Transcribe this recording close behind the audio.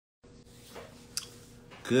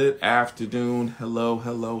Good afternoon.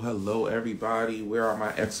 Hello, everybody. Where are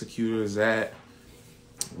my executors at?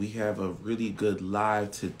 We have a really good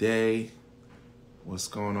live today. What's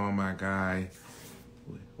going on, my guy?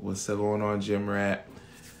 What's going on, Jim Rat?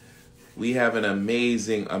 We have an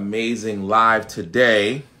amazing live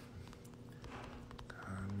today.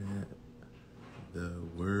 Comment the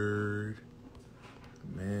word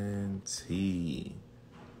mentee.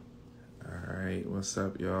 All right, what's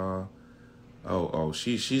up, y'all? Oh,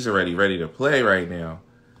 she's already ready to play right now.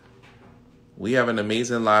 We have an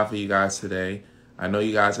amazing live for you guys today. I know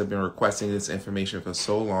you guys have been requesting this information for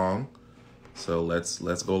so long, so let's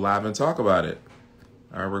go live and talk about it.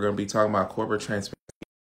 All right, we're going to be talking about corporate transparency.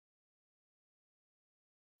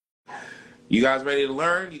 You guys ready to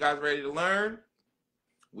learn?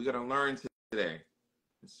 We're going to learn today.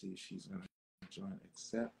 Let's see if she's going to join.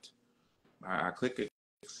 Accept. All right, I click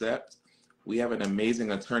accept. We have an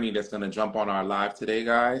amazing attorney that's going to jump on our live today,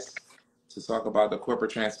 guys, to talk about the Corporate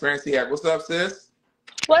Transparency Act. What's up, sis?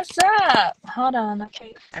 What's up? Hold on. I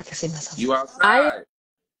can see myself. You outside?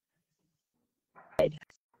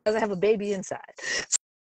 Because I have a baby inside.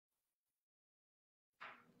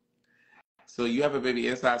 So you have a baby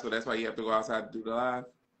inside, so that's why you have to go outside to do the live?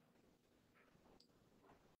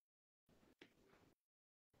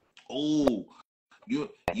 Oh,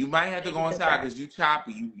 you might have to go inside because you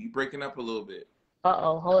choppy. You breaking up a little bit.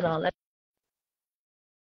 Hold on. Let's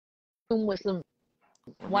with some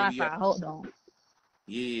Wi-Fi. Hold on.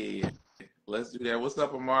 Yeah, let's do that. What's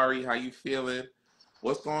up, Amari? How you feeling?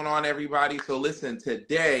 What's going on, everybody? So listen,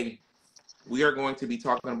 today we are going to be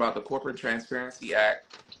talking about the Corporate Transparency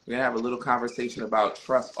Act. We're gonna have a little conversation about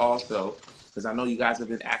trust also, because I know you guys have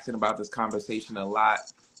been asking about this conversation a lot.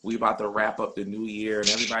 We're about to wrap up the new year, and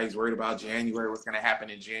everybody's worried about January, what's gonna happen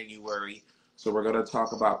in January. So we're gonna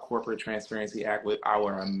talk about Corporate Transparency Act with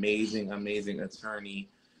our amazing attorney,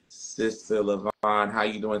 Sister LaVonne. How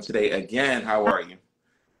you doing today? Again, how are you?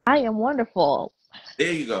 I am wonderful.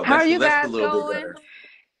 There you go. How are you that's guys a little going? bit better.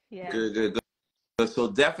 Yeah. Good. So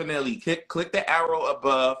definitely click the arrow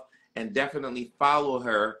above and definitely follow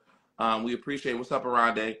her. We appreciate what's up,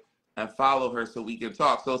 Arande, and follow her so we can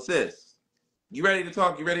talk. So sis, you ready to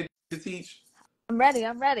talk? You ready to teach? I'm ready.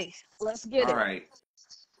 Let's get it. All right.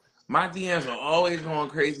 My DMs are always going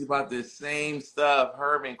crazy about this same stuff.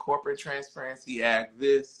 Herman, Corporate Transparency Act,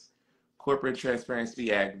 this, Corporate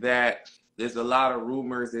Transparency Act, that. There's a lot of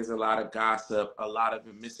rumors. There's a lot of gossip, a lot of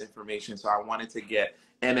misinformation. So I wanted to get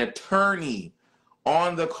an attorney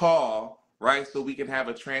on the call, right? So we can have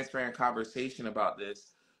a transparent conversation about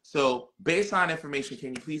this. So based on information,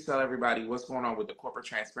 can you please tell everybody what's going on with the corporate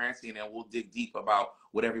transparency? And then we'll dig deep about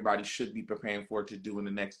what everybody should be preparing for to do in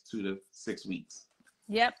the next 2 to 6 weeks.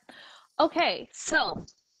 Yep. Okay. So,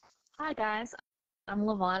 hi guys. I'm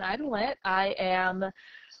LaVonne Idlette. I am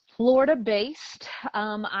Florida-based.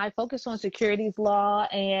 I focus on securities law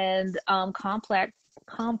and complex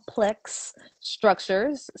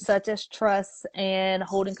structures such as trusts and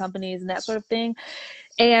holding companies and that sort of thing.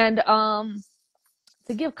 And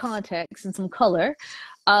to give context and some color,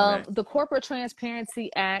 the Corporate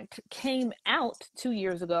Transparency Act came out 2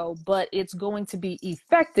 years ago, but it's going to be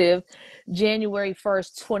effective January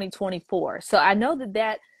 1st, 2024. So I know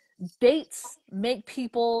that dates make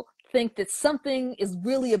people think that something is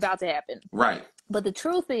really about to happen. Right. But the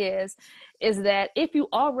truth is that if you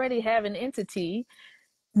already have an entity,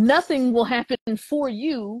 nothing will happen for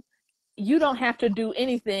you. You don't have to do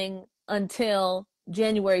anything until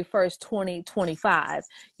January 1st, 2025.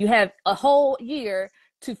 You have a whole year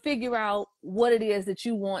to figure out what it is that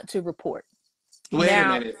you want to report. Wait a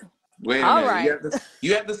minute. Right.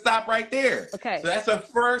 You have to stop right there. Okay. So that's the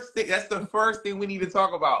first thing. That's the first thing we need to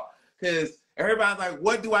talk about, because everybody's like,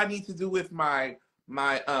 what do I need to do with my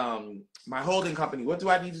holding company? What do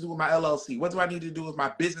I need to do with my LLC? What do I need to do with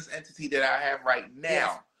my business entity that I have right now?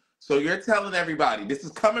 Yes. So you're telling everybody, this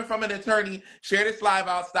is coming from an attorney. Share this live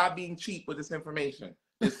out. Stop being cheap with this information.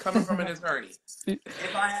 It's coming from an attorney.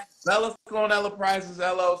 If I have Bella Sloan Enterprises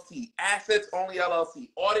LLC, Assets Only LLC,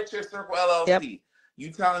 Audit Your Circle LLC, yep.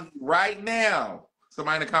 You telling me right now,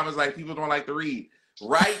 somebody in the comments like people don't like to read,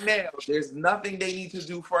 right now, there's nothing they need to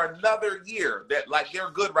do for another year, that like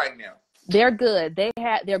they're good right now. They're good.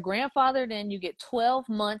 They're grandfathered in. You get 12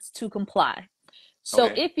 months to comply. So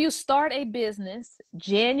if you start a business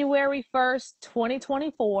January 1st,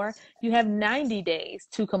 2024, you have 90 days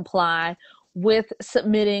to comply with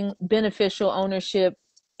submitting beneficial ownership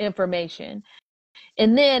information.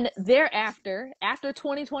 And then thereafter, after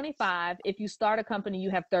 2025, if you start a company,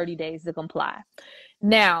 you have 30 days to comply.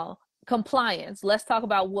 Now, compliance, let's talk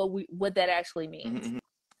about what that actually means.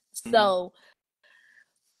 Mm-hmm. So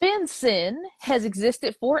FinCEN has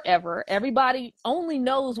existed forever. Everybody only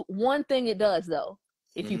knows one thing it does, though.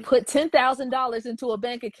 If you put $10,000 into a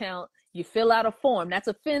bank account, you fill out a form. That's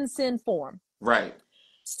a FinCEN form. Right.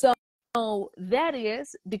 So that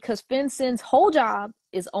is because FinCEN's whole job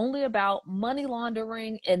is only about money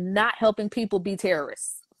laundering and not helping people be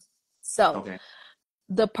terrorists. So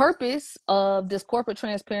the purpose of this Corporate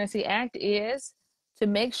Transparency Act is to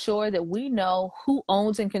make sure that we know who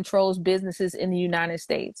owns and controls businesses in the United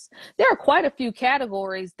States. There are quite a few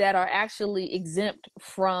categories that are actually exempt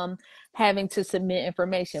from having to submit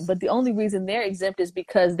information, but the only reason they're exempt is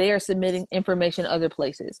because they are submitting information other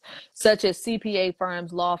places, such as CPA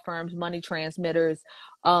firms, law firms, money transmitters,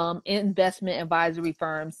 investment advisory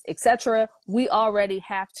firms, etc. We already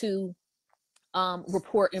have to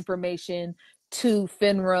report information to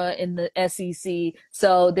FINRA and the SEC.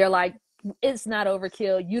 So they're like, it's not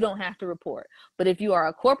overkill. You don't have to report. But if you are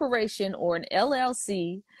a corporation or an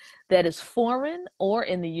LLC that is foreign or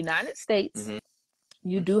in the United States,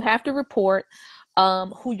 you do have to report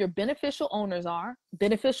who your beneficial owners are.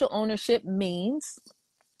 Beneficial ownership means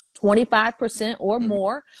 25% or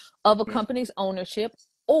more of a company's ownership,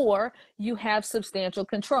 or you have substantial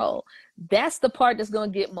control. That's the part that's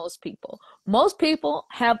going to get most people. Most people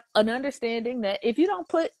have an understanding that if you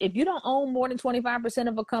don't own more than 25%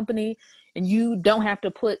 of a company, and you don't have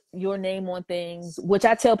to put your name on things, which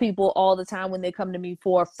I tell people all the time when they come to me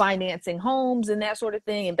for financing homes and that sort of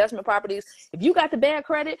thing, investment properties, if you got the bad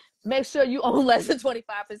credit, make sure you own less than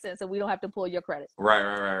 25% so we don't have to pull your credit.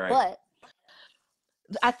 Right. But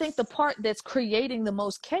I think the part that's creating the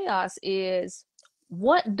most chaos is,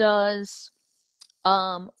 what does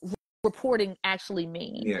reporting actually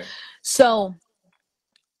mean? Yeah. So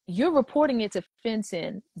you're reporting it to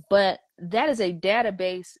FinCEN, but that is a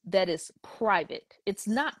database that is private. It's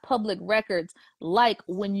not public records like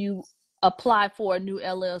when you apply for a new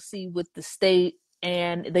LLC with the state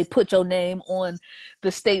and they put your name on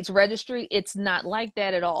the state's registry. It's not like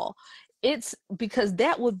that at all. It's because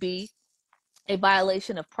that would be a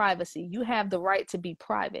violation of privacy. You have the right to be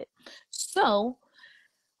private. So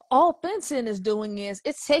all FinCEN is doing is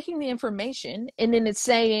it's taking the information and then it's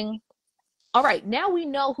saying, all right, now we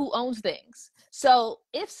know who owns things. So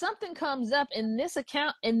if something comes up in this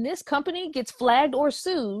account and this company gets flagged or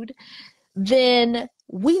sued, then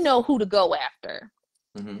we know who to go after.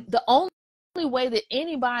 The only way that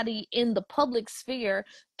anybody in the public sphere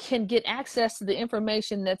can get access to the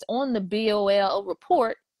information that's on the BOL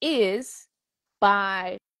report is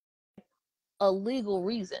by a legal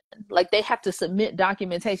reason. Like they have to submit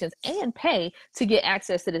documentations and pay to get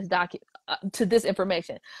access to this to this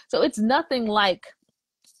information. So it's nothing like,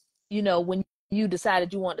 when you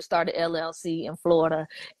decided you wanted to start an LLC in Florida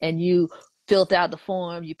and you filled out the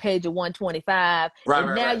form, you paid your $125,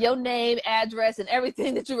 and now your name, address, and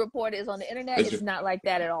everything that you report is on the internet. It's not like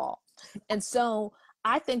that at all. And so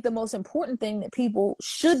I think the most important thing that people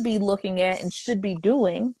should be looking at and should be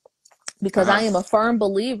doing, because I am a firm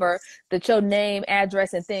believer that your name,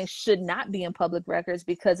 address, and things should not be in public records,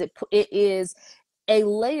 because it is a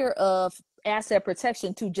layer of asset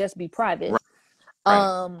protection to just be private,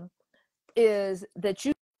 is that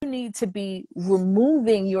you need to be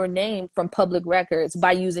removing your name from public records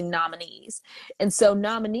by using nominees. And so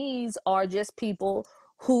nominees are just people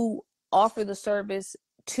who offer the service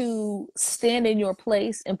to stand in your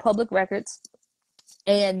place in public records,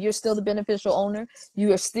 and you're still the beneficial owner.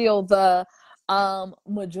 You are still the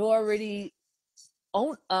majority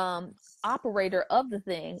operator of the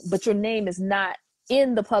thing, but your name is not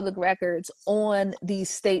in the public records on these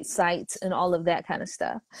state sites and all of that kind of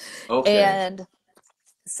stuff. And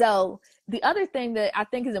so the other thing that I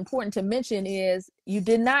think is important to mention is you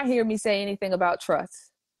did not hear me say anything about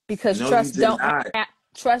trusts, because trusts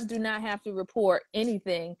do not have to report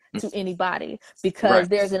anything to anybody, because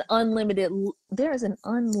there's an unlimited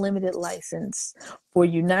license for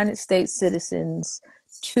United States citizens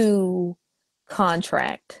to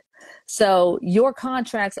contract. So your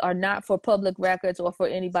contracts are not for public records or for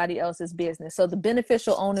anybody else's business. So the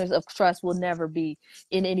beneficial owners of trust will never be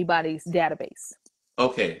in anybody's database.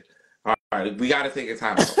 Okay. All right. We got to take a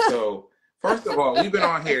time out. So first of all, we've been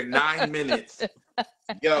on here 9 minutes.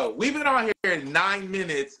 We've been on here 9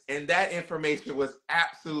 minutes, and that information was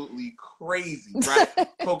absolutely crazy, right?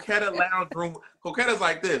 Coquetta Lounge Room. Coquetta's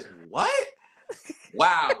like this. What?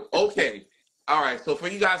 Wow. Okay. All right. So for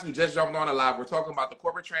you guys who just jumped on the live, we're talking about the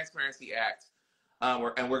Corporate Transparency Act,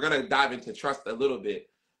 and we're going to dive into trust a little bit.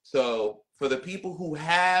 So for the people who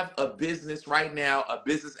have a business right now, a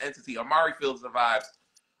business entity, Amari feels the vibes,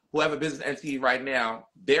 who have a business entity right now,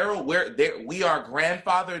 they're aware we are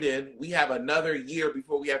grandfathered in. We have another year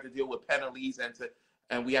before we have to deal with penalties and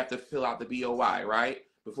and we have to fill out the BOI, right?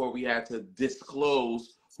 Before we had to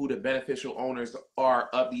disclose who the beneficial owners are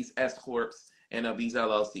of these S corps and of these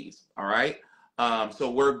LLCs. All right. So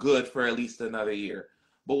we're good for at least another year.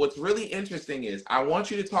 But what's really interesting is I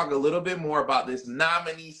want you to talk a little bit more about this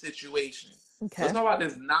nominee situation. Okay. Let's talk about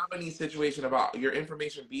this nominee situation, about your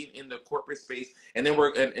information being in the corporate space, and then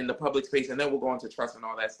we're in the public space, and then we'll go into trust and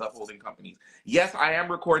all that stuff, holding companies. Yes, I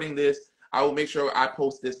am recording this. I will make sure I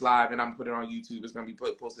post this live, and I'm putting it on YouTube. It's going to be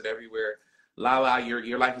posted everywhere. Lala,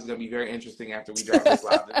 your life is going to be very interesting after we drop this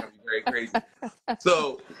live. It's going to be very crazy.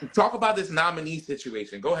 So talk about this nominee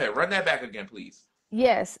situation. Go ahead. Run that back again, please.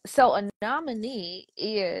 Yes. So a nominee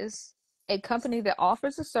is a company that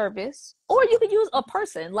offers a service, or you could use a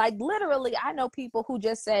person. Like literally, I know people who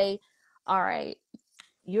just say, all right,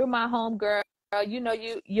 you're my home girl. You know,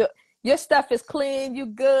 your stuff is clean. You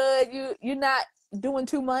good. You're not doing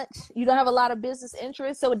too much. You don't have a lot of business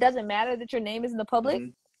interests. So it doesn't matter that your name is in the public. Mm-hmm.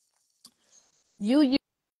 You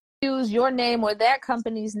use your name or that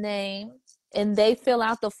company's name, and they fill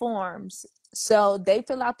out the forms. So they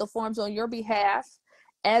fill out the forms on your behalf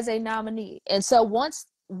as a nominee. And so once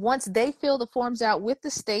they fill the forms out with the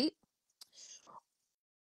state,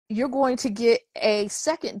 you're going to get a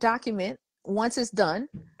second document once it's done.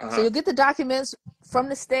 So you'll get the documents from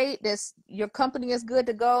the state. That's your company is good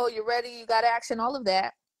to go. You're ready. You got action, all of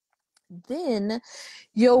that. Then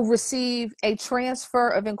you'll receive a transfer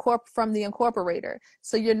of from the incorporator.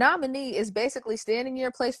 So your nominee is basically standing in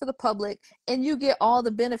your place for the public, and you get all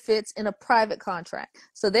the benefits in a private contract.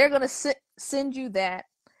 So they're going to send you that.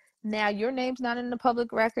 Now your name's not in the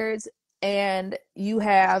public records, and you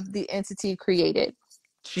have the entity created.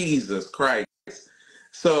 Jesus Christ.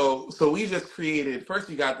 So we just created, first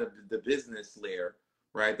you got the business layer,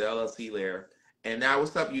 right? The LLC layer. And now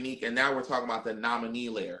what's up, Unique? And now we're talking about the nominee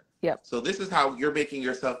layer. Yep. So this is how you're making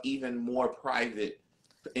yourself even more private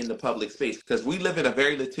in the public space, because we live in a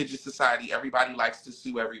very litigious society. Everybody likes to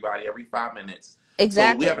sue everybody every 5 minutes.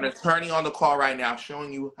 Exactly. So we have an attorney on the call right now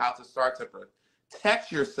showing you how to start to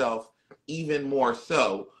protect yourself even more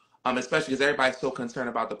so. Especially because everybody's so concerned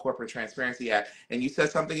about the Corporate Transparency Act. And you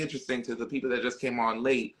said something interesting to the people that just came on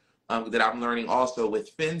late, that I'm learning also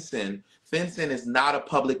with FinCEN. FinCEN is not a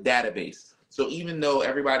public database. So even though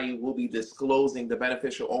everybody will be disclosing the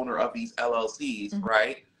beneficial owner of these LLCs, mm-hmm.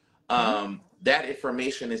 right? That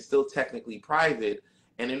information is still technically private.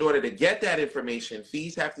 And in order to get that information,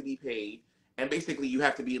 fees have to be paid. And basically you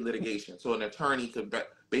have to be in litigation. So an attorney could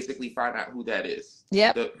basically find out who that is.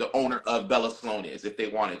 Yep. The owner of Bella Sloan is, if they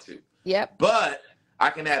wanted to. Yep. But I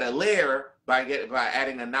can add a layer by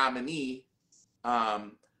adding a nominee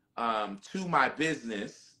to my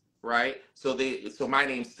business, right? So my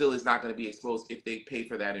name still is not going to be exposed if they pay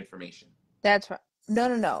for that information. That's right.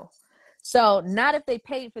 No. So not if they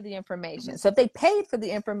paid for the information. Mm-hmm. So if they paid for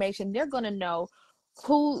the information, they're going to know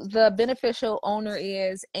who the beneficial owner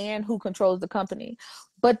is and who controls the company.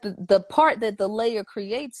 But the part that the layer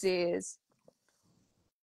creates is,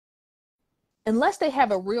 unless they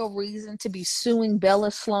have a real reason to be suing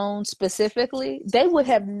Bella Sloan specifically, they would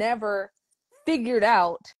have never figured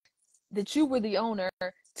out that you were the owner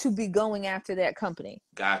to be going after that company.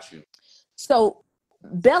 Got you. So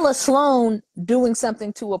Bella Sloan doing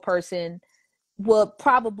something to a person will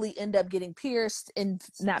probably end up getting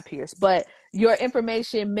not pierced, but your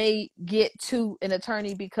information may get to an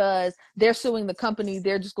attorney because they're suing the company.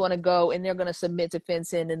 They're just going to go and they're going to submit to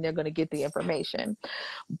FinCEN and they're going to get the information.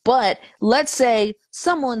 But let's say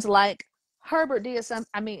someone's like, Herman did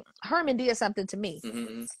something to me,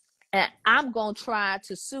 mm-hmm. and I'm going to try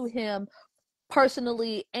to sue him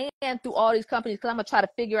personally and through all these companies because I'm going to try to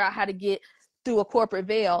figure out how to get through a corporate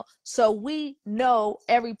veil. So we know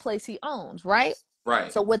every place he owns, right?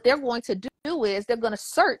 Right. So what they're going to do is they're going to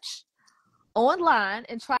search online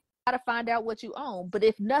and try to find out what you own. But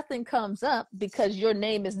if nothing comes up because your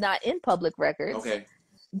name is not in public records, okay,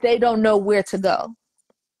 they don't know where to go.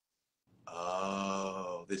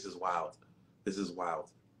 Oh, this is wild. This is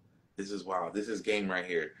game right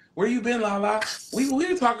here. Where you been, Lala? We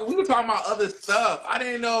were talking about other stuff. I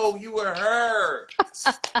didn't know you were her.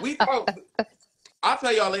 I'll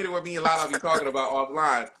tell y'all later what me and Lala be talking about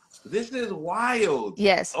offline. This is wild.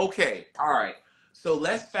 Yes. Okay. All right. So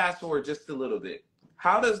let's fast forward just a little bit.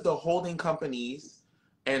 How does the holding companies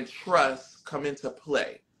and trusts come into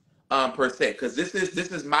play, per se? Because this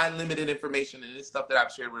is my limited information and this stuff that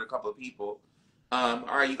I've shared with a couple of people. All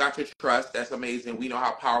right, you got your trust. That's amazing. We know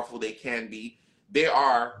how powerful they can be. There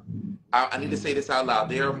are, I need to say this out loud,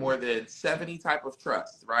 there are more than 70 type of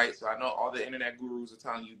trusts, right? So I know all the internet gurus are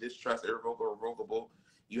telling you this trust, irrevocable, revocable.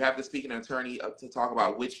 You have to speak to an attorney to talk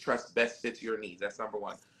about which trust best fits your needs. That's number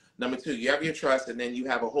one. Number two, you have your trust, and then you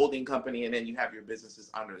have a holding company, and then you have your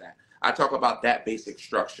businesses under that. I talk about that basic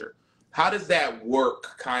structure. How does that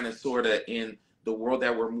work kind of sort of in the world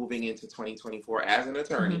that we're moving into 2024 as an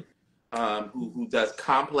attorney who does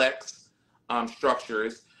complex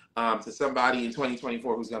structures to somebody in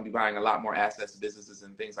 2024 who's going to be buying a lot more assets, businesses,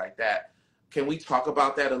 and things like that? Can we talk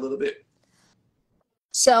about that a little bit?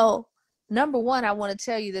 So, number one, I want to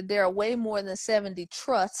tell you that there are way more than 70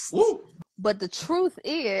 trusts. Woo! But the truth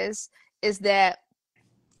is that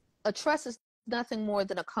a trust is nothing more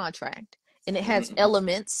than a contract, and it has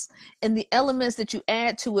elements, and the elements that you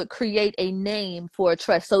add to it create a name for a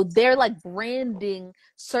trust. So they're like branding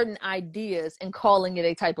certain ideas and calling it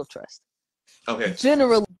a type of trust. Okay.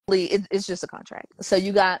 Generally, it's just a contract. So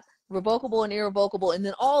you got revocable and irrevocable, and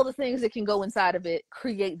then all the things that can go inside of it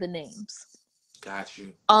create the names. Got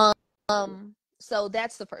you. So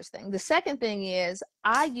that's the first thing. The second thing is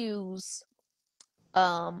I use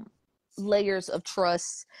layers of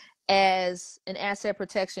trust as an asset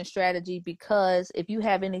protection strategy, because if you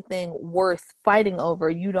have anything worth fighting over,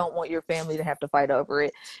 you don't want your family to have to fight over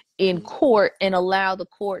it in court and allow the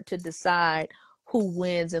court to decide who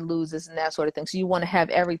wins and loses and that sort of thing. So you want to have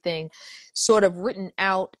everything sort of written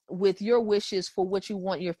out with your wishes for what you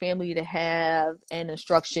want your family to have and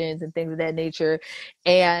instructions and things of that nature.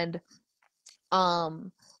 And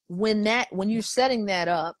when you're setting that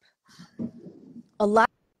up, a lot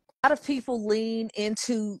of people lean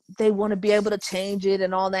into, they want to be able to change it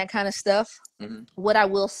and all that kind of stuff. What I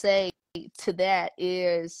will say to that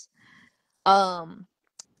is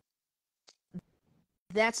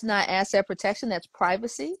that's not asset protection, that's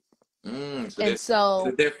privacy. So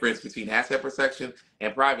the difference between asset protection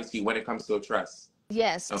and privacy when it comes to a trust.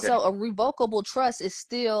 Yes. Okay. So a revocable trust is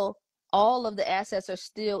still, all of the assets are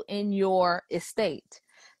still in your estate.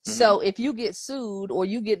 So if you get sued or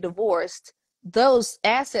you get divorced, those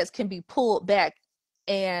assets can be pulled back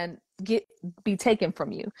and be taken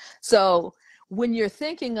from you. So when you're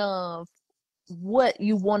thinking of what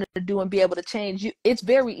you wanted to do and be able to change, it's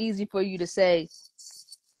very easy for you to say,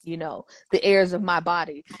 the heirs of my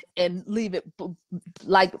body, and leave it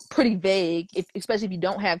like pretty vague. Especially if you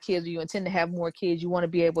don't have kids or you intend to have more kids, you want to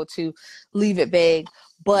be able to leave it vague.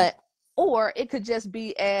 But, or it could just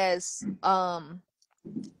be as,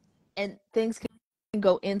 and things can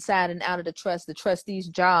go inside and out of the trust. The trustee's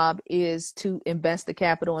job is to invest the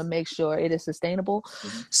capital and make sure it is sustainable.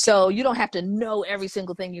 So you don't have to know every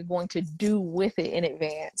single thing you're going to do with it in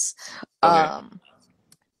advance.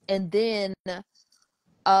 And then,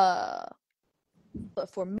 but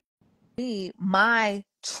for me, my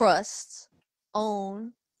trusts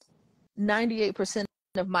own 98%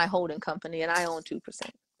 of my holding company, and I own 2%.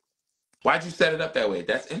 Why'd you set it up that way?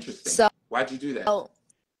 That's interesting. Why'd you do that?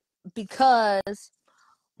 Because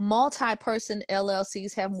multi-person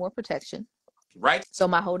LLCs have more protection. Right. So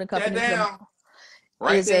my holding company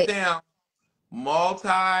Write that down.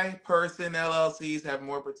 Multi-person LLCs have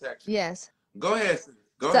more protection. Yes. Go ahead.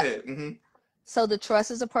 Go ahead. So the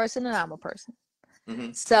trust is a person and I'm a person.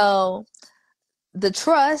 So the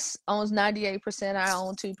trust owns 98%, I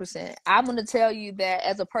own 2%. I'm going to tell you that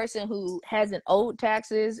as a person who hasn't owed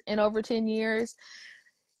taxes in over 10 years,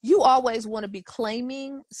 you always want to be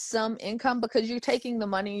claiming some income because you're taking the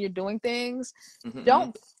money and you're doing things.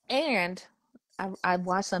 And I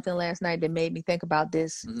watched something last night that made me think about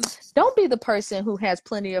this. Don't be the person who has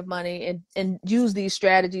plenty of money and use these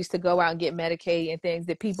strategies to go out and get Medicaid and things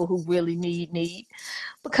that people who really need,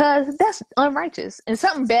 because that's unrighteous and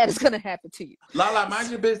something bad is going to happen to you. Lala, mind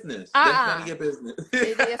your business. That's none of your business.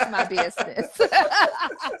 It is my business.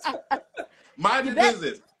 Mind your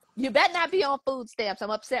business. You better not be on food stamps. I'm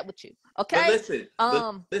upset with you. Okay.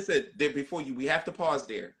 But listen. Before we have to pause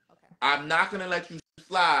there. Okay. I'm not going to let you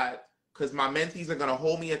slide, because my mentees are going to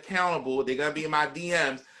hold me accountable. They're going to be in my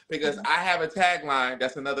DMs, because I have a tagline.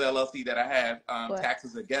 That's another LLC that I have,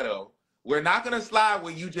 Taxes are Ghetto. We're not going to slide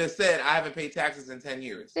where you just said, I haven't paid taxes in 10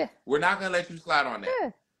 years. Yeah. We're not going to let you slide on that.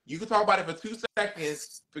 Yeah. You can talk about it for 2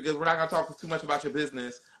 seconds, because we're not going to talk too much about your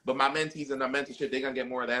business. But my mentees and their mentorship, they're going to get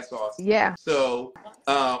more of that sauce. Yeah. So,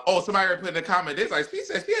 somebody put in a comment, it's like, she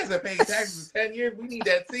said she hasn't paid taxes in 10 years. We need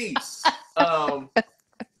that tea.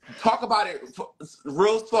 Talk about it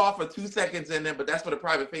real soft for 2 seconds in there, but that's for the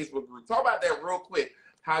private Facebook group. Talk about that real quick,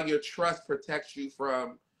 how your trust protects you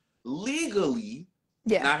from legally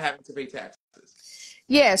not having to pay taxes.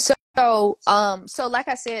 Yeah, so like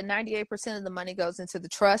I said, 98% of the money goes into the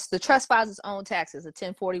trust. The trust files its own taxes, a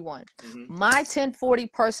 1041. My 1040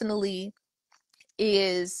 personally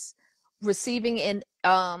is receiving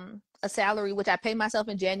a salary, which I pay myself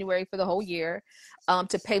in January for the whole year,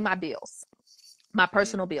 to pay my bills. My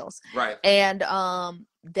personal bills. Right. And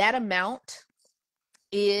that amount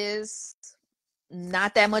is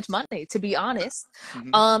not that much money, to be honest.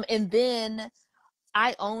 And then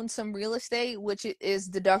I own some real estate, which is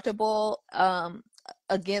deductible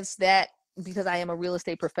against that, because I am a real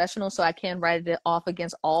estate professional, so I can write it off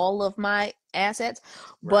against all of my assets,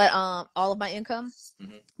 but all of my income.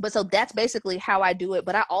 But so that's basically how I do it.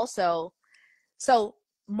 But I also, so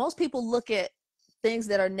most people look at things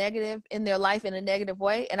that are negative in their life in a negative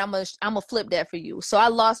way, and I'm gonna flip that for you. So I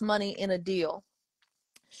lost money in a deal.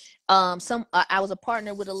 I was a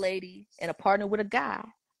partner with a lady and a partner with a guy.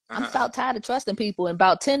 I'm about tired of trusting people. In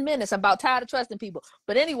about 10 minutes, I'm about tired of trusting people.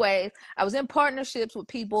 But anyway, I was in partnerships with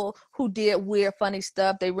people who did weird, funny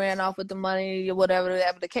stuff. They ran off with the money or whatever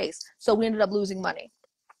the case. So we ended up losing money.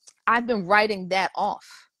 I've been writing that off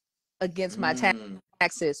against my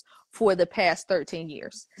taxes for the past 13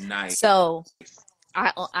 years. Nice. So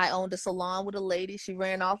I owned a salon with a lady. She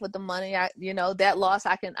ran off with the money. That loss,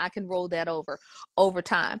 I can roll that over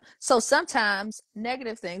time. So sometimes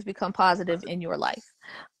negative things become positive in your life.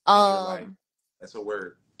 That's a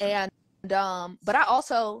word. And but I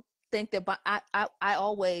also think that I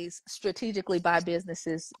always strategically buy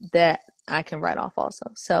businesses that I can write off also.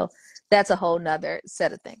 So that's a whole nother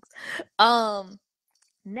set of things.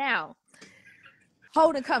 Now,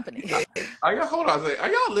 holding company. Hold on a second.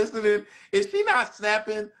 Are y'all listening? Is she not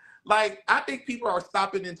snapping? Like, I think people are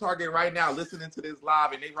stopping in Target right now, listening to this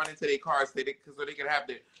live, and they run into their cars so they can have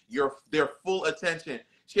their full attention.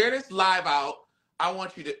 Share this live out. I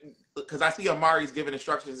want you to, because I see Amari's giving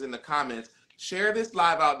instructions in the comments. Share this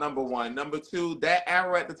live out, number one. Number two, that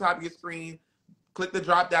arrow at the top of your screen, click the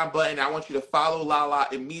drop down button. I want you to follow Lala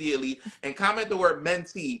immediately and comment the word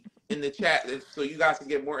mentee in the chat so you guys can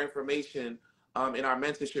get more information in our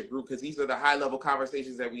mentorship group, because these are the high level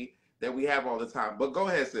conversations that we have all the time. But go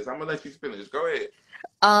ahead, sis. I'm gonna let you finish. Go ahead.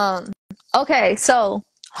 Okay, so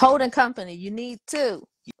holding company, you need two.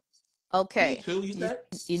 Okay. You need two, you said?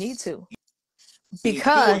 You need two.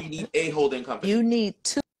 Because you need a holding company. You need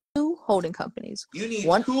two holding companies. You need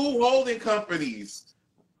two holding companies.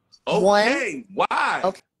 Okay.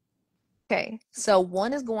 Why? Okay. So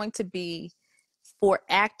one is going to be for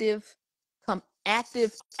active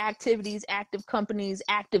activities, active companies,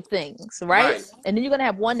 active things, right? And then you're going to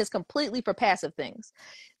have one that's completely for passive things.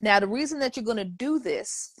 Now, the reason that you're going to do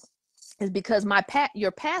this is because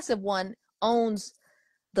your passive one owns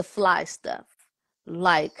the fly stuff,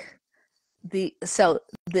 like the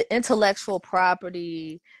intellectual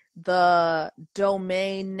property, the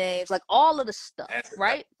domain names, like all of the stuff,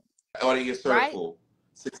 right? Audio circle,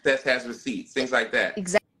 success has receipts, things like that.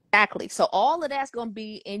 Exactly. So all of that's going to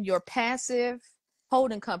be in your passive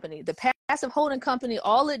holding company. The passive holding company,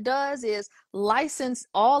 all it does is license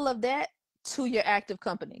all of that to your active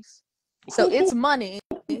companies. So its money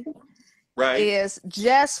is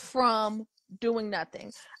just from doing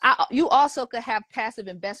nothing. You also could have passive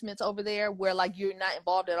investments over there where like you're not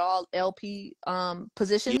involved at all, LP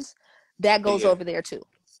positions. That goes over there too.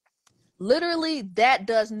 Literally, that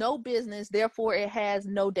does no business, therefore it has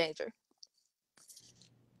no danger.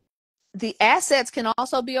 The assets can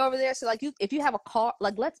also be over there. So like if you have a car,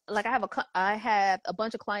 I have a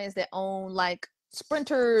bunch of clients that own like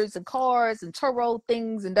sprinters and cars and turbo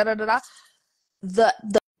things and the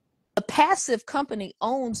passive company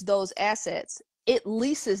owns those assets. It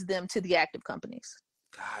leases them to the active companies.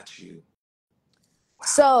 Got you. Wow.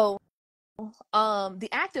 So the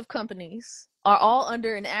active companies are all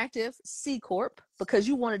under an active C Corp because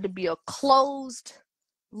you want it to be a closed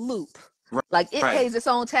loop. Like it pays its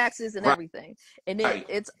own taxes and everything. And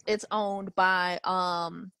it's owned by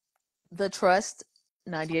the trust,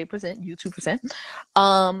 98%, you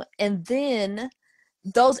 2%. And then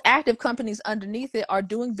those active companies underneath it are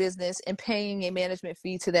doing business and paying a management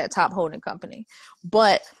fee to that top holding company.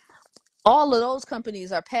 But all of those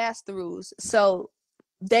companies are pass-throughs. So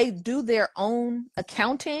they do their own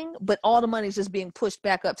accounting, but all the money is just being pushed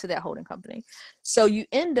back up to that holding company. So you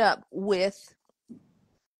end up with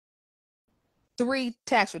 3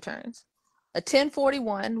 tax returns: a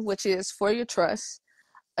 1041, which is for your trust,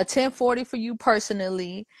 a 1040 for you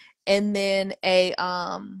personally, and then the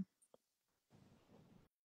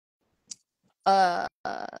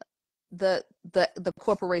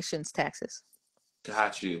corporation's taxes.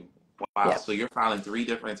 Got you. Wow. Yep. So you're filing 3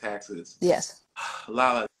 different taxes. Yes.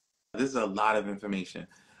 Lala, this is a lot of information.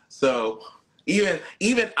 So even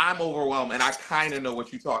I'm overwhelmed, and I kind of know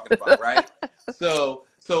what you're talking about, right? So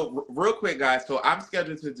real quick, guys. So I'm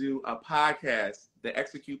scheduled to do a podcast, the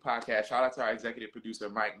Execute podcast. Shout out to our executive producer,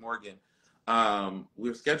 Mike Morgan.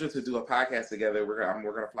 We're scheduled to do a podcast together. We're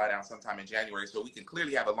gonna fly down sometime in January, so we can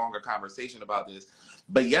clearly have a longer conversation about this.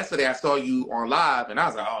 But yesterday I saw you on live, and I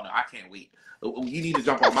was like, oh no, I can't wait. You need to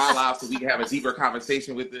jump on my live so we can have a deeper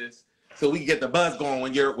conversation with this, so we can get the buzz going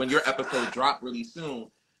when your episode drop really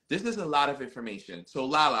soon. This is a lot of information. So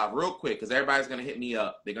Lala, real quick, because everybody's gonna hit me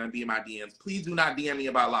up. They're gonna be in my DMs. Please do not DM me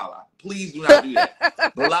about Lala. Please do not do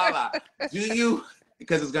that. But Lala, do you?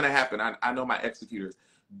 Because it's gonna happen. I know my executors.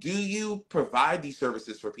 Do you provide these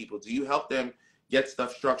services for people? Do you help them get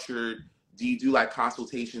stuff structured? Do you do like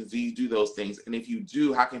consultations? Do you do those things? And if you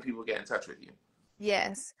do, how can people get in touch with you?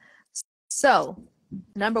 Yes. So,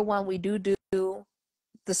 number one, we do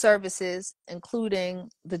the services, including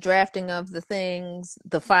the drafting of the things,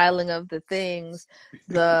 the filing of the things,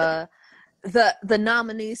 the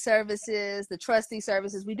nominee services, the trustee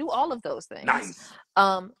services. We do all of those things. Nice.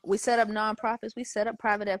 We set up nonprofits. We set up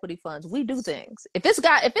private equity funds. We do things. If it's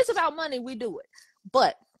about money, we do it.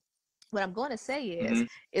 But what I'm going to say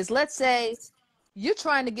is let's say you're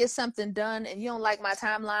trying to get something done and you don't like my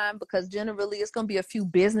timeline, because generally it's going to be a few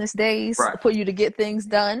business days for you to get things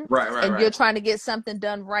done. And you're trying to get something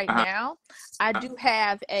done right now. I do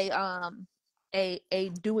have a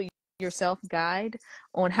do-it-yourself guide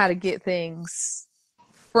on how to get things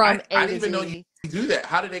from A to Z. I didn't even know you do that.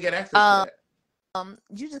 How did they get access to that?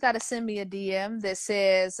 You just got to send me a DM that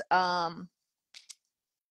says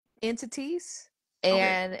entities,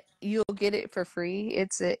 and you'll get it for free.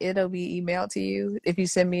 It'll be emailed to you if you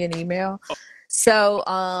send me an email. So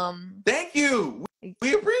thank you.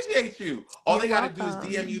 We appreciate you. All they got to do is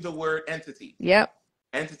DM you the word entity. Yep.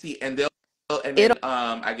 Entity, and then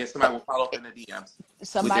I guess somebody will follow up in the DMs.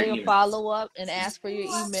 Somebody will follow up and ask for your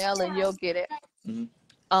email, and you'll get it.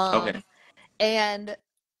 And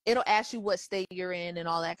it'll ask you what state you're in and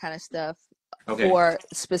all that kind of stuff for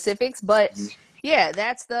specifics. But yeah,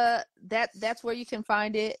 that's where you can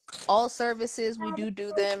find it. All services, we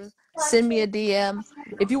do them. Send me a DM.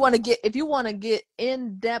 If you want to get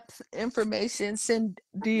in-depth information, send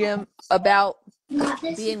DM about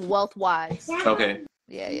being wealth wise. Okay.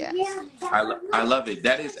 Yeah. I love it.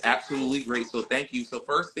 That is absolutely great. So thank you. So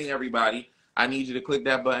first thing, everybody, I need you to click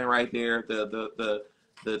that button right there.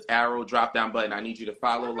 The arrow drop down button. I need you to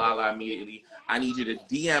follow Lala immediately. I need you to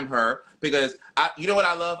DM her, because you know what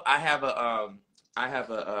I love? I have a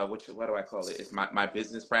what do I call it? It's my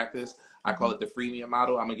business practice. I call it the freemium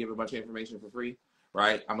model. I'm gonna give a bunch of information for free,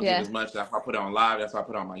 right? I'm gonna give as much. That's why I put it on live. That's why I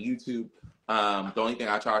put it on my YouTube. The only thing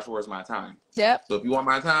I charge for is my time. Yep. So if you want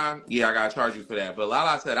my time, I gotta charge you for that. But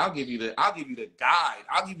Lala said, I'll give you the guide.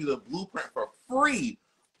 I'll give you the blueprint for free.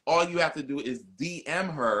 All you have to do is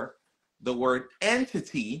DM her the word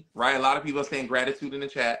entity, right? A lot of people are saying gratitude in the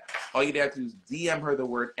chat. All you have to do is DM her the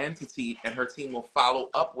word entity, and her team will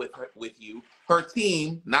follow up with you. Her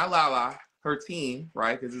team, not Lala, her team,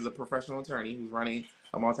 right? Because this is a professional attorney who's running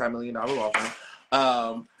a multi-million-dollar law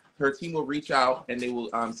firm. Her team will reach out and they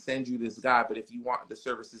will send you this guide. But if you want the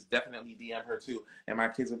services, definitely DM her too. And my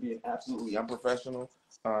kids are being absolutely unprofessional.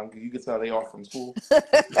 You can tell they off from school.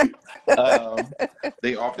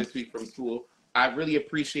 They off this week from school. I really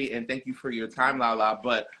appreciate and thank you for your time, Lala.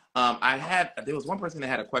 But there was one person that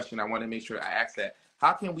had a question. I want to make sure I asked that.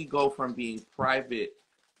 How can we go from being private?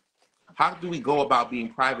 How do we go about being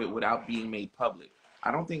private without being made public?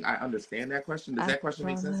 I don't think I understand that question. Does that question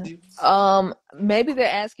make sense to you? Maybe they're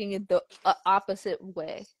asking it the opposite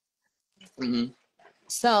way.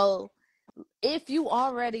 So if you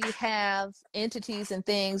already have entities and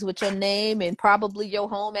things with your name and probably your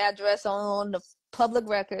home address on the public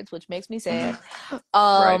records, which makes me sad,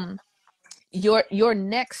 your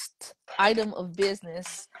next item of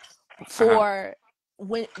business for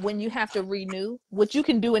when you have to renew, which you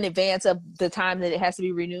can do in advance of the time that it has to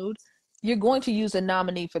be renewed, you're going to use a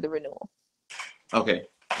nominee for the renewal. Okay.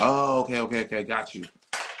 Oh, okay. Got you.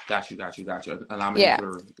 A nominee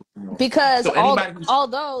for renewal. Because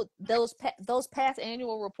although those past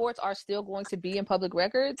annual reports are still going to be in public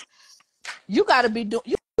records, you got to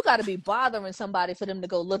be bothering somebody for them to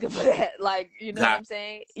go looking for that. Like, you know what I'm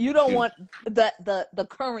saying? You don't want the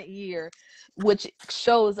current year, which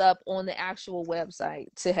shows up on the actual website,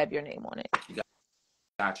 to have your name on it.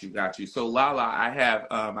 Got you. So Lala,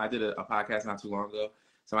 I did a podcast not too long ago.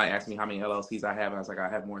 Somebody asked me how many LLCs I have, and I was like, I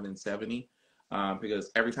have more than 70.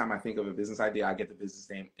 Because every time I think of a business idea, I get the business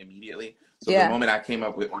name immediately. So the moment I came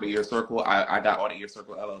up with Audit Your Circle, I got Audit Your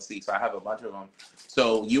Circle LLC. So I have a bunch of them.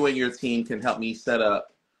 So you and your team can help me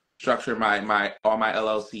structure all my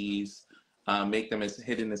LLCs, make them as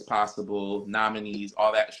hidden as possible, nominees,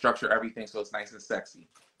 all that, structure everything so it's nice and sexy.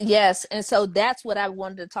 Yes, and so that's what I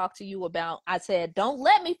wanted to talk to you about. I said, don't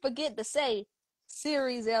let me forget to say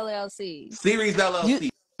Series LLCs. Series LLCs,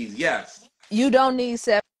 yes. You don't need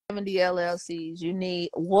 70 LLCs. You need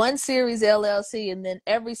one Series LLC, and then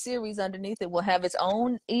every series underneath it will have its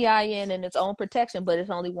own EIN and its own protection, but it's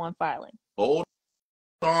only one filing. Hold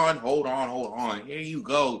on. Here you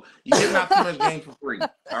go. You're giving out too much game for free.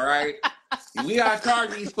 All right? We gotta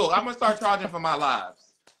charge these folks. I'm gonna start charging for my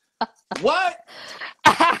lives. What?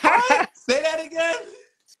 What? Say that again?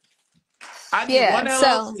 I need one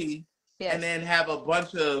LLC and then have a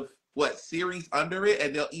bunch of series under it,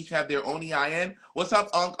 and they'll each have their own EIN. What's up,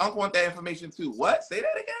 Unc? Unc want that information too. What? Say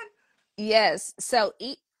that again? Yes. So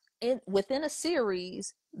within a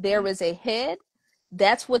series, there is a head.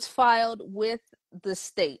 That's what's filed with the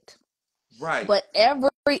state. Right. But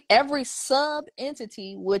every sub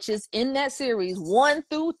entity, which is in that series 1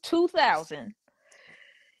 through 2000,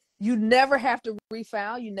 you never have to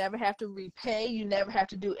refile, you never have to repay, you never have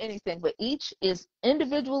to do anything. But each is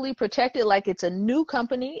individually protected like it's a new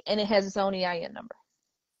company, and it has its own EIN number.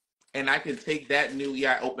 And I can take that new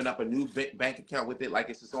EIN, open up a new bank account with it like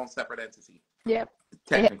it's its own separate entity. Yep.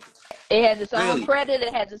 Technically. It has its own credit,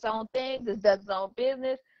 it has its own things, it does its own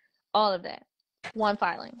business, all of that. One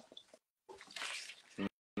filing.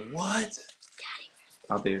 What?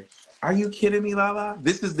 Out there. Are you kidding me, Lala?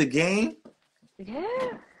 This is the game?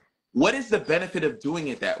 Yeah. What is the benefit of doing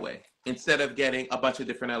it that way instead of getting a bunch of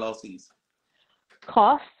different LLCs?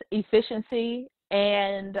 Cost, efficiency,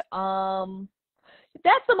 and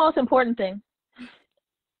that's the most important thing.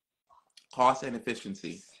 Cost and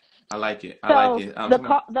efficiency. I like it.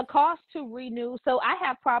 The cost to renew. So I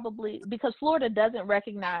have probably, because Florida doesn't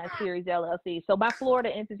recognize Series LLC. So my Florida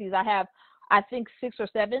entities, I have, I think 6 or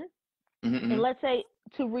 7. Mm-hmm. And let's say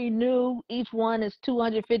to renew, each one is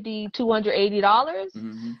 $250, $280.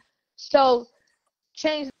 Mm-hmm. So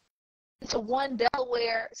change to one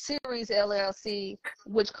Delaware Series LLC,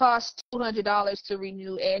 which costs $200 to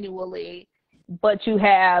renew annually, but you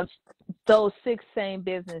have those 6 same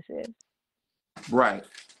businesses. Right.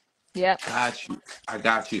 Yep. I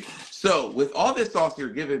got you. So with all this sauce you're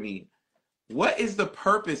giving me, what is the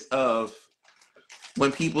purpose of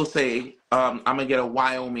when people say, I'm going to get a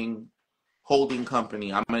Wyoming holding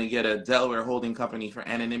company, I'm going to get a Delaware holding company for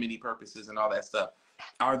anonymity purposes and all that stuff?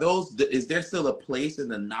 Is there still a place in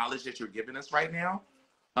the knowledge that you're giving us right now?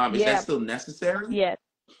 Is that still necessary? Yes.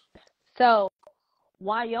 So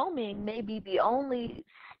Wyoming may be the only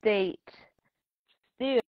state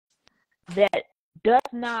still that does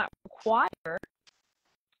not require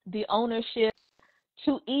the ownership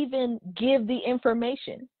to even give the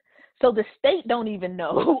information. So the state don't even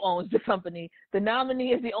know who owns the company. The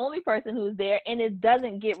nominee is the only person who's there, and it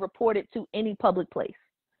doesn't get reported to any public place.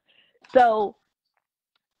 So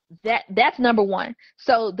that's number one.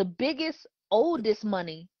 So the biggest, oldest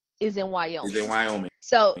money is in Wyoming.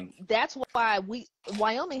 So that's why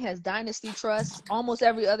Wyoming has dynasty trusts. Almost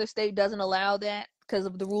every other state doesn't allow that because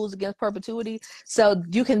of the rules against perpetuity. So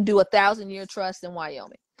you can do 1,000-year trust in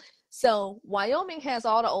Wyoming. So Wyoming has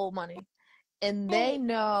all the old money, and they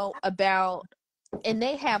know about, and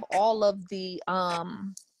they have all of the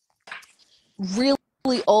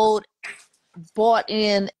really old bought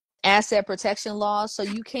in asset protection laws, so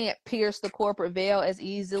you can't pierce the corporate veil as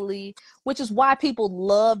easily, which is why people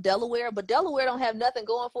love Delaware. But Delaware don't have nothing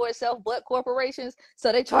going for itself but corporations,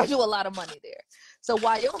 so they charge you a lot of money there. So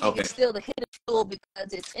Wyoming is still the hidden tool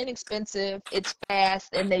because it's inexpensive, it's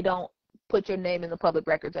fast, and they don't put your name in the public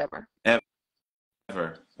records ever.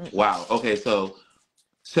 Wow. Okay, so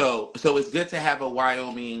it's good to have a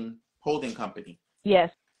Wyoming holding company.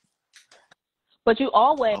 Yes, but you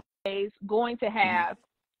always going to have.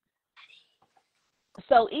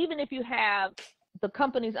 So even if you have the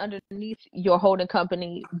companies underneath your holding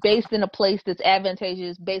company based in a place that's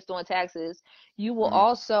advantageous based on taxes, you will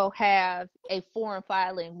also have a foreign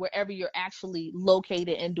filing wherever you're actually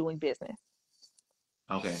located and doing business.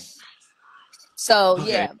 Okay. So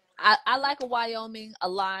yeah, I like Wyoming a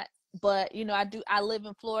lot, but I live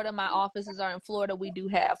in Florida. My offices are in Florida. We do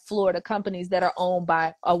have Florida companies that are owned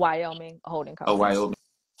by a Wyoming holding company. A Wyoming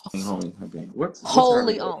holding company. What's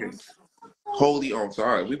wholly owned. Okay. Wholly owned.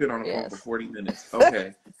 Sorry, we've been on the phone for 40 minutes.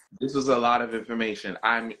 Okay. This was a lot of information.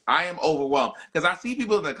 I am overwhelmed because I see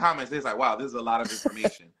people in the comments. They're like, "Wow, this is a lot of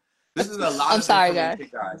information." This is a lot of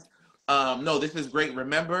information, guys. No, this is great.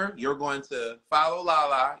 Remember, you're going to follow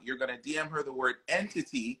Lala. You're going to DM her the word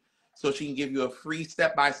entity so she can give you a free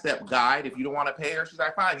step-by-step guide. If you don't want to pay her, she's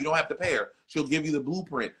like, fine, you don't have to pay her. She'll give you the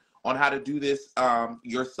blueprint on how to do this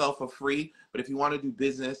yourself for free. But if you want to do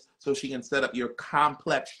business, so she can set up your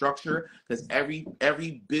complex structure, because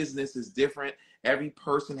every business is different. every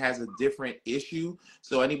person has a different issue.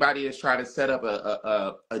 So anybody that's trying to set up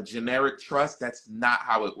a generic trust, that's not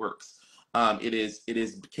how it works. It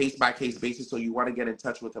is case by case basis. So you want to get in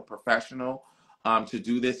touch with a professional to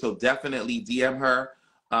do this. So definitely DM her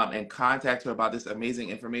and contact her about this amazing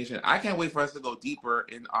information. I can't wait for us to go deeper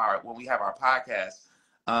in when we have our podcast.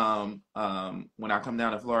 When I come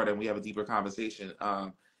down to Florida and we have a deeper conversation.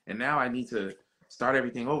 And now I need to start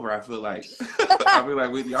everything over. I feel like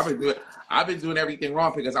with you. I've been doing everything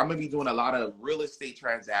wrong because I'm gonna be doing a lot of real estate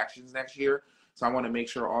transactions next year. So I want to make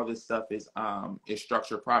sure all this stuff is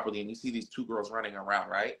structured properly. And you see these two girls running around,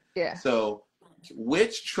 right? Yeah. So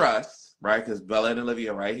which trust, right? Because Bella and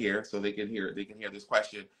Olivia are right here, so they can hear this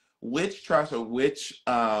question. Which trust or which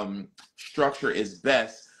structure is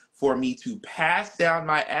best for me to pass down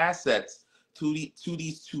my assets to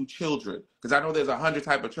these two children? Because I know there's 100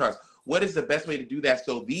 type of trusts. What is the best way to do that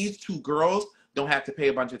so these two girls don't have to pay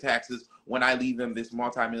a bunch of taxes when I leave them this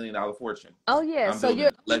multi-million-dollar fortune? Oh yeah, so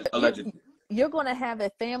allegedly. You're going to have a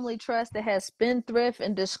family trust that has spendthrift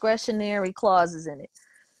and discretionary clauses in it.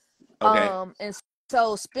 Okay. And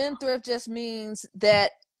so spendthrift just means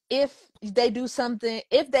that if they do something,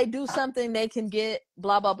 they can get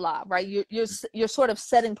blah blah blah, right? You're sort of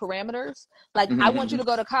setting parameters. Like, I want you to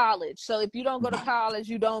go to college, so if you don't go to college,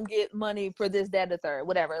 you don't get money for this, that, the third,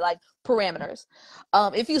 whatever. Like, parameters.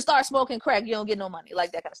 If you start smoking crack, you don't get no money,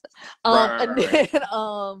 like that kind of stuff.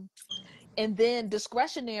 And then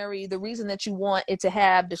discretionary. The reason that you want it to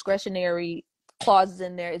have discretionary clauses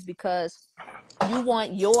in there is because you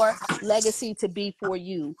want your legacy to be for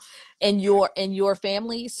you and your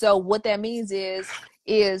family. So what that means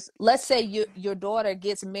is let's say your daughter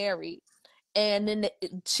gets married and then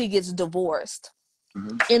she gets divorced.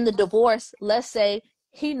 In the divorce, let's say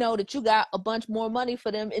he know that you got a bunch more money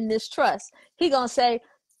for them in this trust. He gonna say,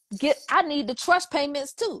 I need the trust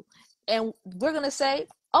payments too. And we're gonna say,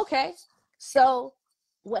 okay. So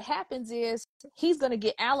what happens is he's going to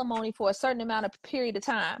get alimony for a certain amount of period of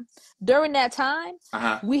time. During that time,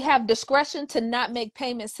 we have discretion to not make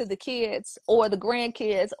payments to the kids or the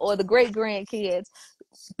grandkids or the great grandkids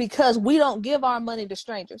because we don't give our money to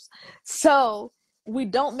strangers. So we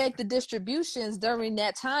don't make the distributions during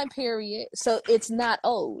that time period. So it's not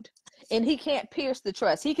owed. And he can't pierce the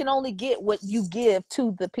trust. He can only get what you give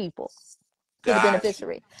to the people, to the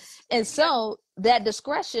beneficiary. And so that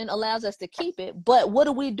discretion allows us to keep it. But what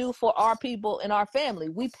do we do for our people in our family?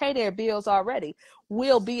 We pay their bills already.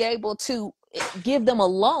 We'll be able to give them a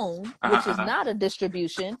loan, which is not a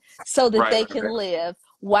distribution, so that they can live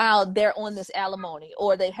while they're on this alimony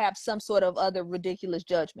or they have some sort of other ridiculous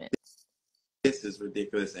judgment. This is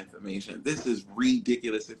ridiculous information. This is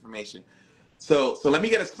ridiculous information. So let me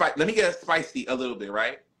get spicy a little bit,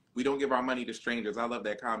 right? We don't give our money to strangers. I love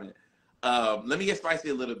that comment. Let me get spicy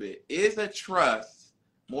a little bit. Is a trust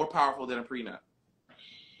more powerful than a prenup?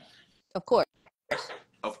 Of course.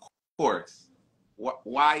 Of course.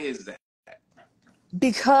 Why is that?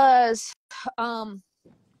 Because a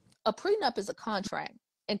prenup is a contract,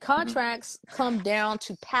 and contracts come down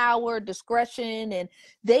to power, discretion, and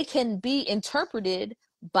they can be interpreted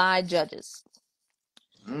by judges.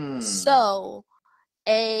 So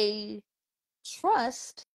a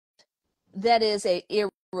trust that is a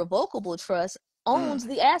irrevocable trust owns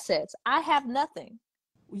the assets. I have nothing.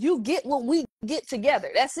 You get what we get together.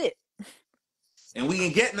 That's it. And we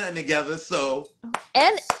can get nothing together, so.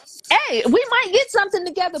 And hey, we might get something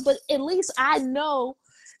together, but at least I know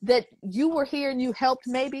that you were here and you helped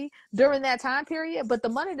maybe during that time period. But the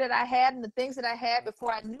money that I had and the things that I had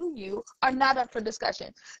before I knew you are not up for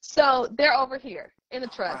discussion. So they're over here in a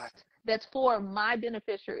trust that's for my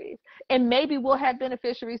beneficiaries. And maybe we'll have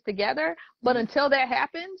beneficiaries together, but until that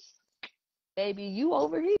happens, baby, you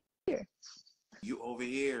over here. You over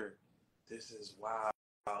here. This is wow.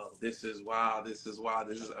 This is wow. This is wow.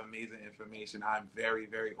 This is amazing information. I'm very,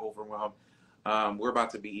 very overwhelmed. We're about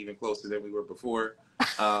to be even closer than we were before.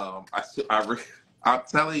 I'm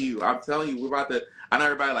telling you, we're about to. I know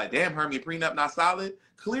everybody like, damn, Herman, your prenup not solid.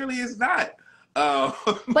 Clearly, it's not.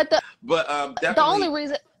 But definitely, the only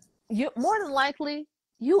reason, you more than likely,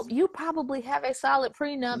 you probably have a solid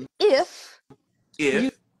prenup if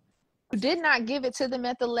you did not give it to them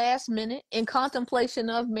at the last minute in contemplation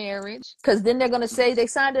of marriage, because then they're going to say they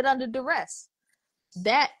signed it under duress.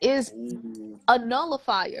 That is a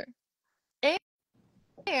nullifier.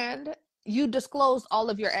 And you disclosed all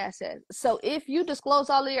of your assets. So if you disclose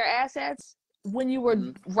all of your assets when you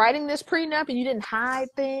were writing this prenup and you didn't hide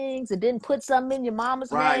things and didn't put something in your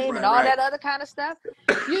mama's name and all that other kind of stuff,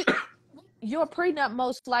 your prenup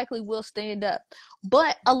most likely will stand up.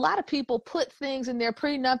 But a lot of people put things in their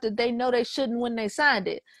prenup that they know they shouldn't when they signed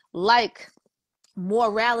it, like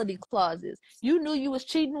morality clauses. You knew you was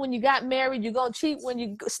cheating when you got married. You're going to cheat when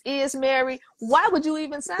you is married. Why would you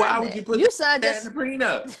even sign Why that? would you put You signed that in the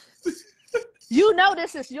prenup? You know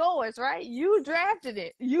this is yours, right? You drafted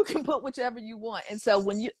it. You can put whichever you want. And so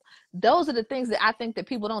those are the things that I think that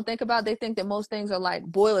people don't think about. They think that most things are like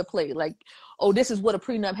boilerplate, like, oh, this is what a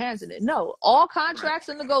prenup has in it. No, all contracts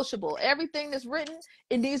are negotiable. Everything that's written,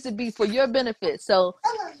 it needs to be for your benefit. So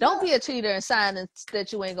don't be a cheater and sign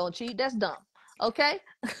that you ain't gonna cheat. That's dumb. Okay?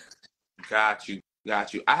 Got you.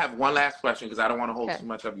 Got you. I have one last question because I don't want to hold too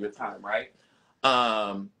much of your time, right?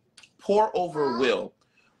 Pour over will.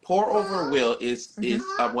 Pour over will is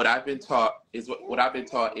what I've been taught is what I've been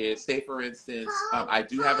taught is, say for instance, I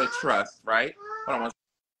do have a trust, right? Hold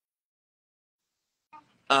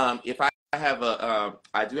on. If I have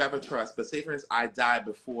I do have a trust, but say for instance I die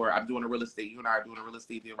before I'm doing a real estate. You and I are doing a real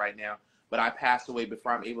estate deal right now, but I pass away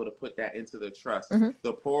before I'm able to put that into the trust.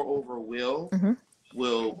 The pour over will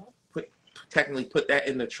technically put that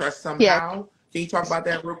in the trust somehow. Yeah. Can you talk about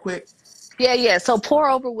that real quick? Yeah. So pour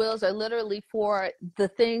over wills are literally for the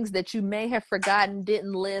things that you may have forgotten,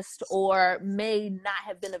 didn't list, or may not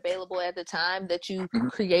have been available at the time that you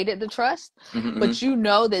created the trust. But you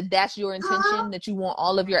know that that's your intention, that you want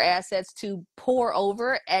all of your assets to pour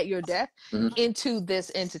over at your death into this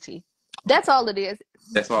entity. That's all it is.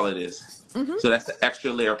 That's all it is. So that's the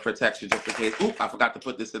extra layer of protection just in case. Oop, I forgot to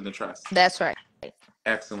put this in the trust. That's right.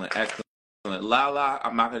 Excellent. Lala,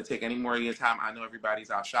 I'm not going to take any more of your time. I know everybody's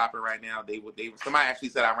out shopping right now. Somebody actually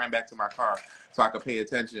said I ran back to my car so I could pay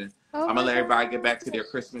attention. I'm going to let everybody get back to their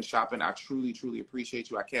Christmas shopping. I truly, truly appreciate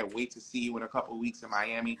you. I can't wait to see you in a couple of weeks in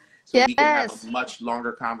Miami so we can have a much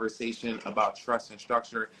longer conversation about trust and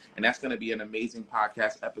structure. And that's going to be an amazing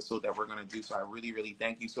podcast episode that we're going to do. So I really, really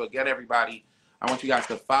thank you. So again, everybody, I want you guys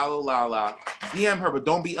to follow Lala, DM her, but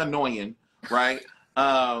don't be annoying, right?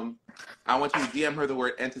 I want you to DM her the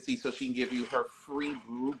word entity so she can give you her free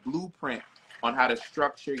blueprint on how to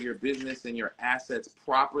structure your business and your assets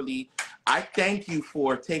properly. I thank you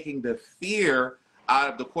for taking the fear out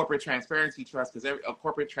of the Corporate Transparency Trust, because a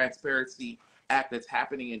Corporate Transparency Act that's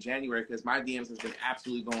happening in January, because my DMs has been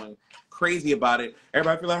absolutely going crazy about it.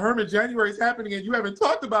 Everybody feel like, Herman, January is happening and you haven't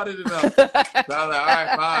talked about it enough. So I was like, all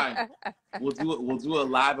right, fine. We'll do a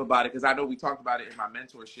live about it, because I know we talked about it in my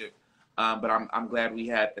mentorship. But I'm glad we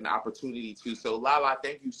had an opportunity to. So Lala,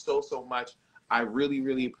 thank you so much. I really,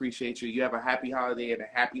 really appreciate you. You have a happy holiday and a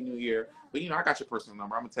happy new year. But I got your personal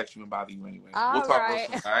number. I'm gonna text you and bother you anyway. We'll talk real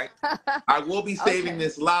soon, all right? I will be saving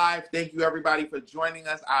this live. Thank you everybody for joining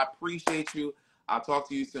us. I appreciate you. I'll talk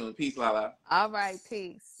to you soon. Peace, Lala. All right,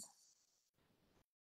 peace.